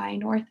planets of my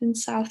North and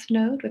South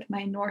Node, with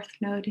my North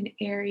Node in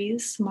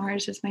Aries.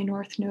 Mars is my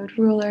North Node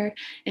ruler,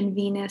 and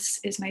Venus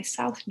is my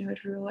South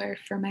Node ruler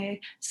for my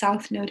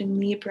South Node in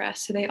Libra.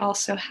 So they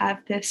also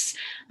have this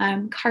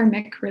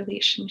karmic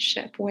relationship,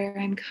 where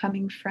I'm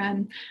coming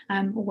from,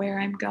 where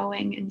I'm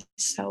going, and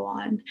so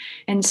on.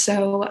 And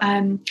so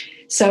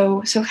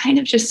kind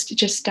of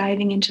just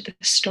diving into the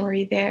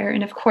story there.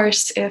 And of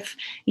course, if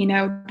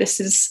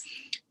this is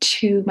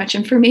too much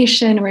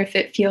information, or if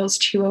it feels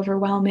too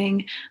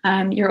overwhelming,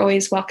 you're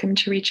always welcome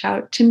to reach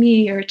out to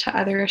me or to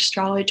other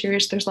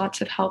astrologers. There's lots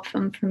of helpful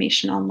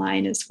information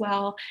online as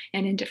well,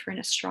 and in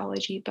different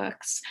astrology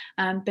books.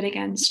 But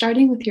again,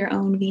 starting with your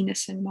own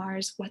Venus and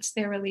Mars, what's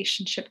their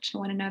relationship to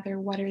one another?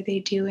 What are they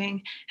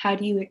doing? How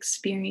do you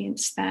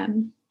experience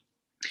them?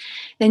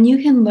 Then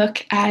you can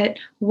look at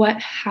what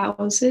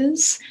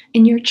houses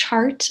in your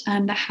chart.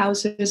 The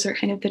houses are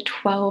kind of the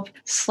 12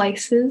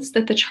 slices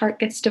that the chart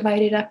gets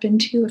divided up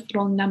into, with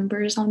little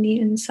numbers on the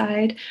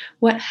inside.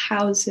 What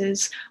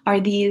houses are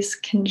these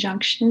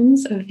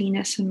conjunctions of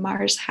Venus and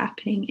Mars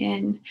happening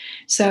in?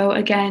 So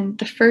again,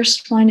 the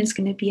first one is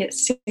going to be at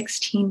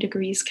 16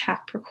 degrees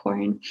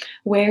Capricorn.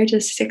 Where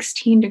does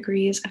 16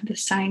 degrees of the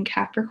sign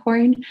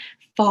Capricorn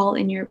fall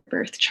in your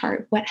birth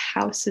chart? What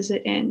house is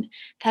it in?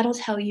 That'll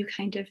tell you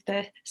kind of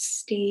the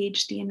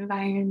stage, the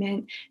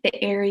environment,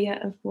 the area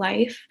of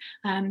life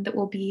that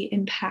will be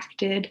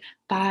impacted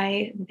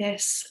by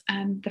this,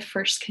 the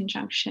first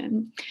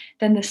conjunction.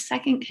 Then the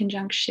second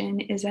conjunction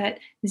is at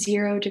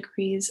 0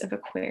 degrees of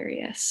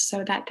Aquarius.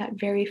 So that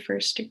very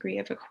first degree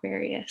of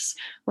Aquarius,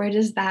 where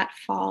does that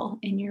fall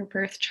in your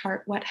birth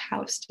chart? What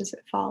house does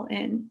it fall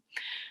in?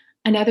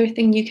 Another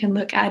thing you can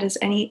look at is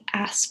any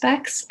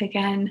aspects.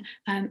 Again,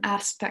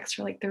 aspects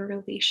are like the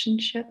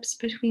relationships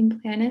between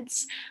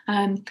planets.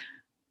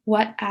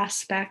 What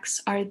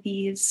aspects are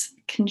these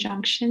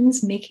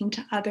conjunctions making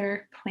to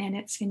other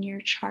planets in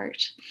your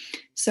chart?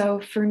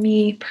 So for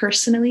me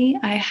personally,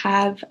 I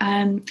have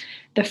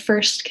the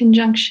first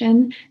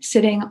conjunction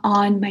sitting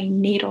on my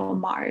natal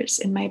Mars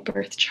in my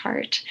birth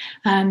chart.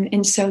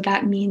 And so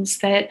that means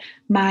that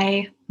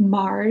my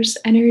Mars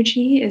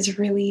energy is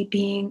really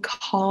being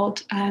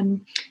called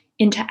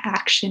into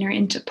action or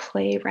into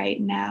play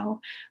right now.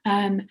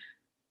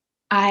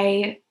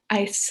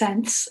 I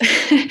sense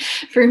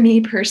for me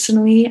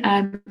personally,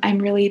 I'm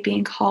really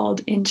being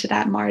called into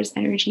that Mars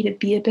energy to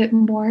be a bit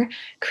more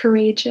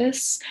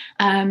courageous,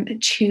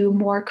 to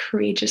more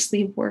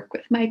courageously work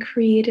with my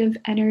creative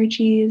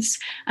energies,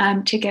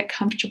 to get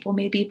comfortable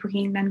maybe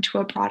bringing them to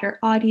a broader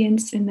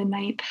audience in the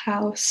ninth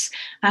house.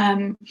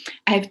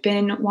 I've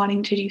been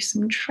wanting to do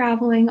some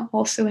traveling,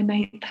 also a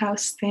ninth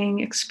house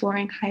thing,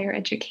 exploring higher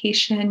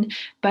education,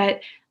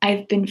 but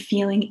I've been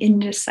feeling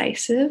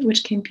indecisive,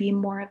 which can be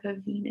more of a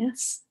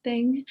Venus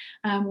thing,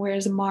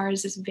 whereas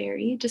Mars is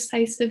very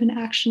decisive and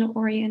action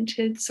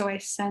oriented. So I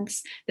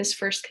sense this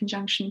first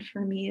conjunction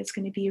for me is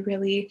going to be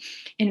really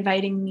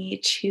inviting me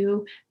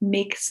to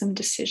make some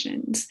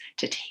decisions,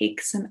 to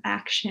take some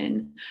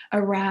action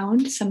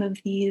around some of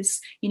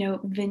these,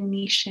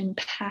 Venetian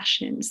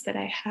passions that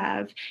I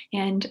have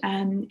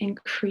and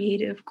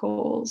creative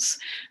goals.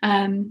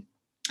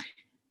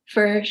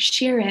 For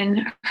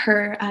Sheeran,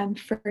 her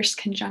first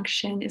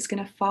conjunction is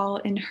going to fall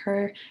in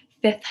her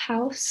fifth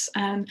house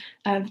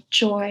of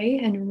joy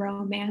and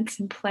romance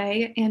and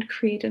play and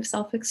creative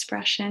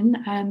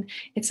self-expression.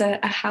 It's a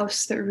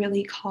house that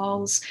really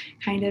calls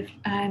kind of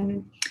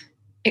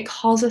it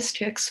calls us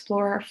to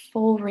explore our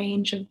full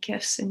range of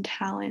gifts and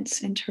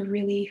talents and to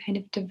really kind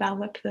of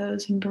develop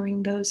those and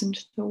bring those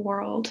into the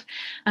world.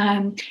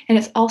 And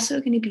it's also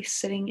going to be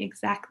sitting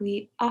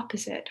exactly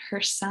opposite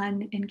her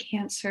sun in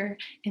Cancer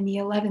in the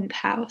 11th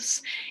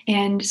house.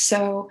 And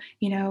so,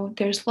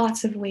 there's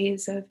lots of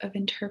ways of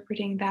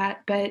interpreting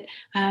that, but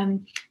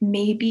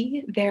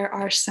maybe there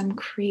are some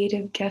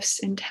creative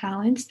gifts and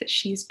talents that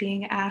she's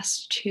being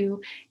asked to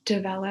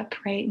develop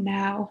right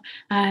now,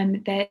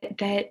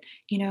 that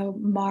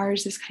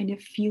Mars is kind of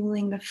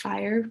fueling the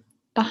fire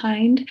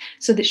behind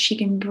so that she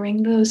can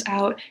bring those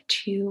out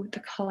to the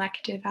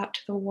collective, out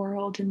to the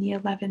world in the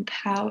 11th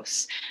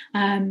house,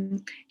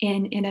 in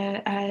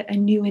a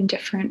new and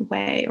different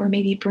way, or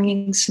maybe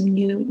bringing some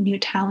new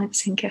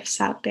talents and gifts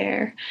out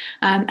there.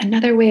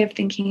 Another way of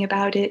thinking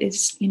about it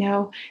is,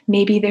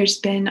 maybe there's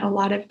been a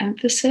lot of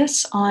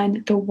emphasis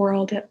on the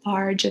world at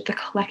large, at the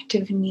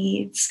collective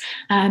needs,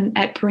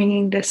 at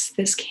bringing this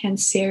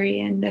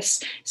Cancerian,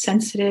 this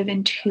sensitive,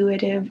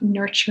 intuitive,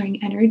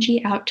 nurturing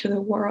energy out to the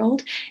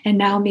world.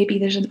 And now maybe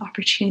there's an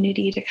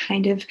opportunity to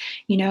kind of,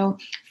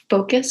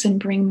 focus and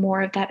bring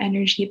more of that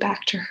energy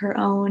back to her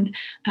own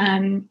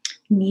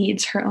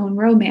needs, her own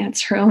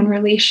romance, her own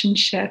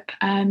relationship.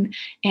 And,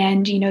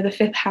 the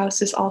fifth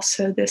house is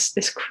also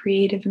this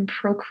creative and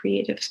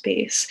procreative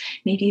space,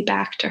 maybe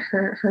back to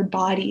her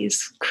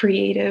body's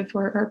creative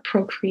or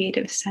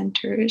procreative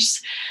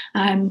centers.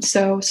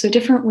 So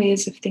different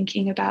ways of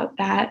thinking about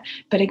that.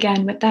 But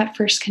again, with that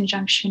first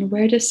conjunction,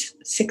 where does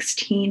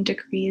 16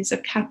 degrees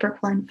of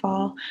Capricorn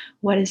fall?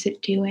 What is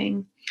it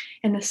doing?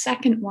 And the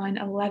second one,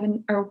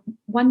 11 or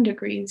 1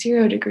 degree,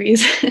 0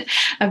 degrees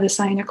of the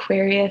sign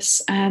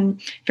Aquarius,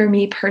 for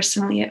me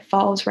personally, it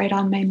falls right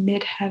on my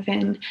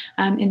midheaven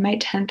in my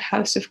 10th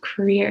house of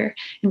career.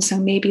 And so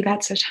maybe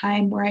that's a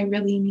time where I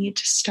really need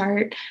to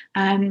start,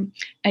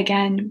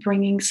 again,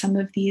 bringing some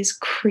of these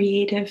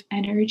creative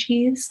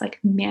energies, like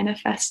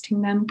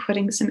manifesting them,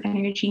 putting some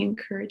energy and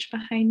courage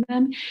behind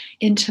them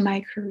into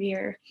my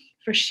career.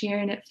 For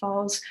Sheeran, it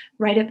falls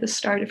right at the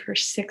start of her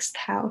 6th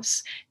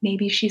house.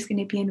 Maybe she's going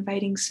to be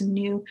inviting some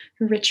new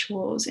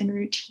rituals and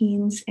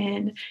routines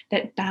in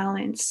that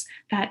balance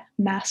that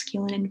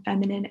masculine and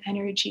feminine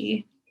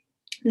energy.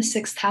 The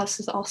 6th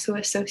house is also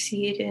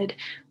associated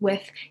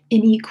with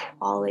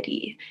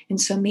inequality.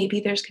 And so maybe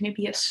there's going to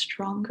be a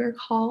stronger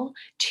call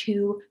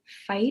to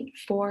fight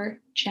for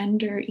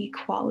gender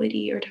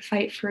equality or to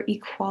fight for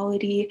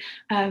equality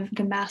of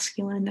the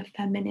masculine and the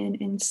feminine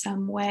in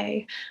some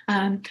way.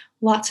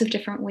 Lots of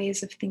different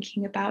ways of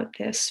thinking about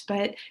this,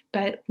 but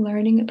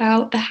learning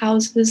about the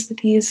houses that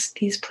these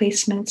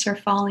placements are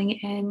falling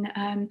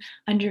in,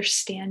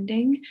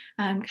 understanding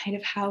kind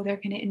of how they're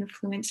going to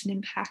influence and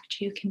impact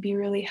you can be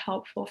really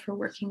helpful for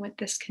working with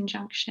this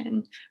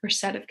conjunction or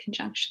set of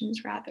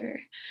conjunctions rather.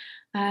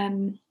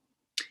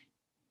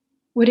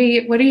 What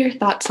are your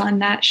thoughts on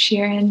that,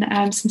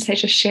 Sheeran? Since I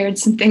just shared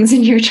some things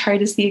in your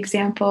chart as the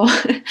example.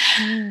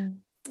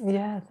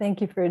 Yeah,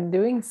 thank you for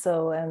doing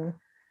so. And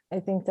I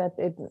think that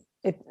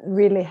it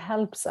really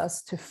helps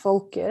us to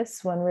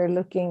focus when we're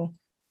looking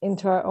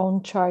into our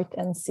own chart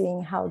and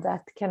seeing how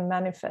that can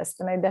manifest.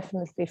 And I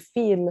definitely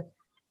feel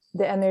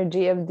the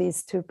energy of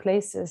these two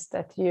places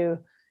that you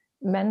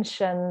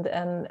mentioned,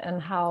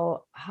 and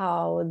how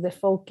the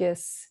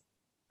focus.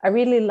 I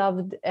really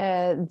loved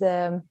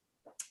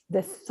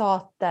the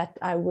thought that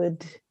I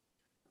would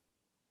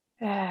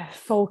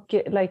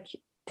focus, like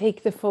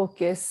take the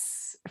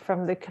focus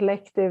from the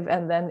collective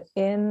and then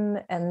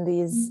in, and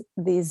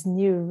these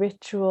new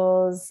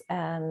rituals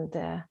and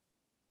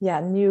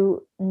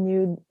new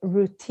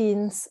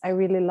routines. I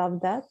really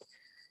love that.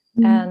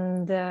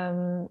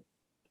 And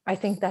I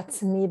think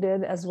that's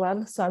needed as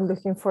well. So I'm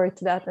looking forward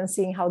to that and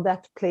seeing how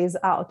that plays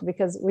out,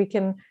 because we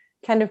can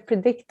kind of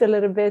predict a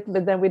little bit,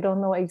 but then we don't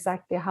know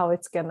exactly how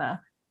it's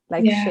gonna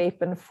like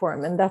shape and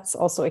form, and that's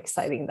also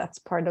exciting. That's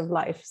part of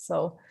life.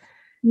 So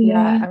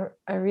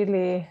I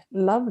really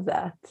love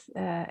that,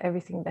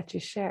 everything that you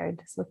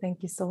shared. So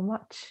thank you so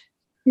much.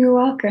 You're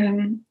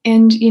welcome.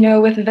 And, you know,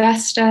 with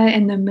Vesta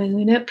and the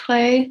moon at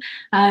play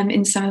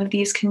in some of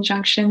these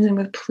conjunctions, and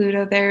with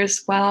Pluto there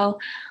as well,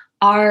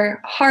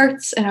 our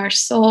hearts and our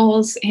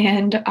souls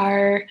and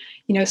our,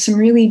 you know, some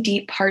really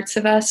deep parts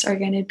of us are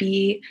going to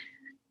be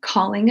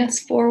calling us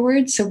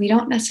forward. So we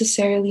don't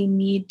necessarily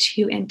need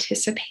to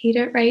anticipate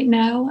it right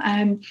now.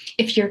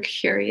 If you're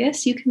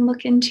curious, you can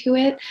look into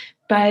it,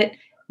 but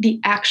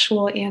the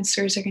actual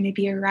answers are going to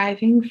be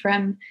arriving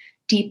from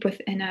deep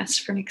within us,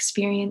 from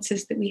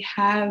experiences that we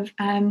have.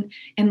 And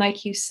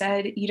like you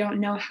said, you don't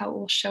know how it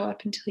will show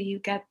up until you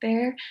get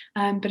there.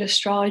 But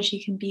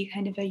astrology can be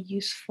kind of a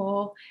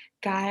useful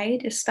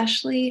guide,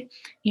 especially,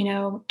 you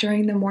know,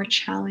 during the more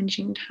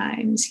challenging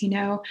times, you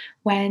know,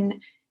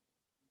 when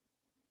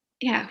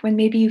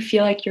maybe you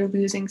feel like you're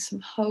losing some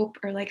hope,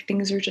 or like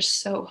things are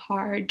just so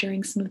hard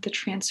during some of the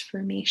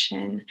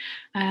transformation.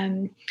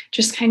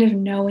 Just kind of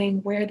knowing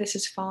where this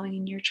is falling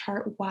in your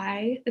chart,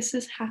 why this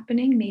is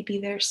happening. Maybe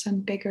there's some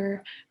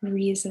bigger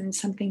reason,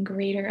 something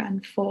greater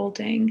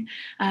unfolding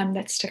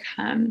that's to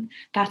come.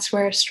 That's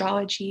where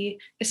astrology,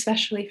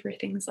 especially for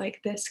things like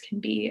this, can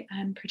be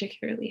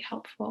particularly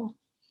helpful.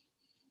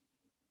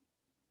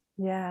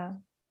 Yeah.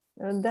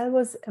 That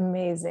was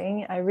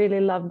amazing. I really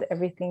loved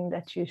everything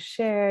that you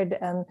shared,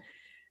 and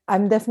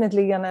I'm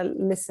definitely gonna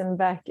listen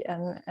back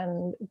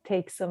and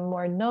take some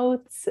more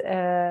notes.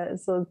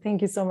 So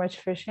thank you so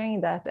much for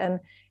sharing that. And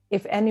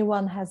if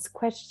anyone has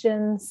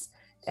questions,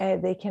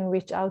 they can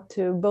reach out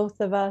to both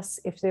of us.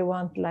 If they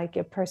want like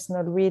a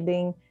personal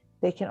reading,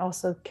 they can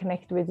also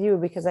connect with you,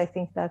 because I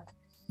think that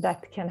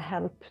can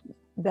help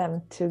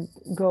them to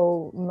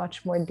go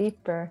much more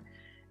deeper.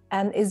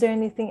 And is there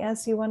anything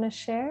else you want to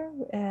share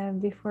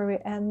before we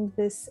end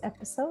this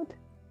episode?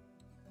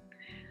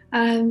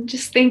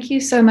 Just thank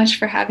you so much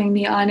for having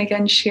me on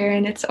again,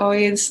 Sharon. It's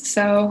always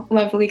so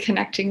lovely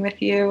connecting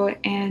with you.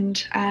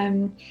 And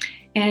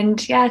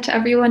yeah, to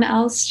everyone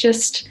else,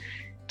 just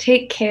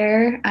take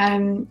care.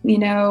 You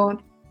know,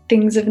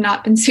 things have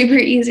not been super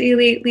easy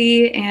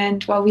lately.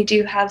 And while we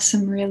do have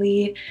some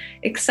really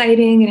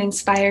exciting and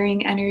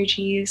inspiring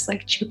energies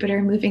like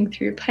Jupiter moving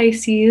through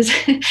Pisces,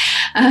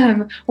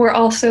 we're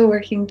also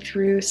working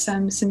through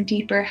some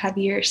deeper,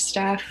 heavier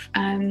stuff.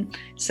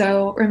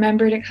 So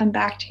remember to come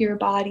back to your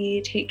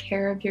body, take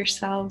care of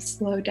yourself,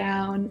 slow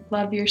down,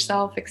 love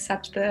yourself,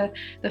 accept the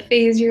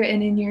phase you're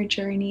in your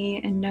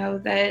journey, and know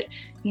that,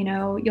 you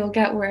know, you'll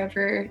get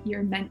wherever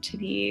you're meant to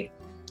be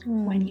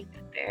when you get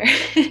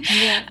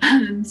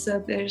there.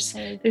 So there's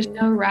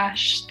no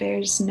rush.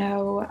 There's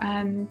no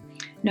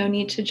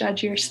need to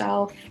judge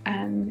yourself.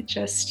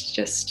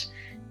 Just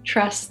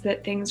trust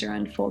that things are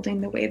unfolding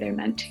the way they're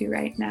meant to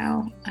right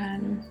now.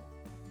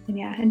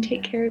 And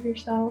take care of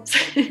yourselves.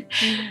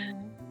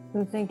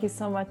 Well, thank you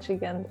so much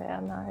again,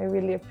 Diana. I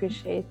really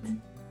appreciate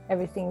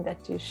everything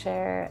that you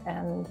share,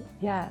 and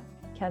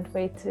can't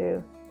wait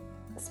to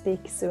speak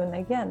soon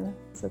again.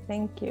 So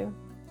thank you.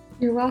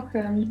 You're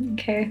welcome.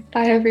 Okay,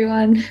 bye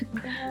everyone.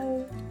 Bye.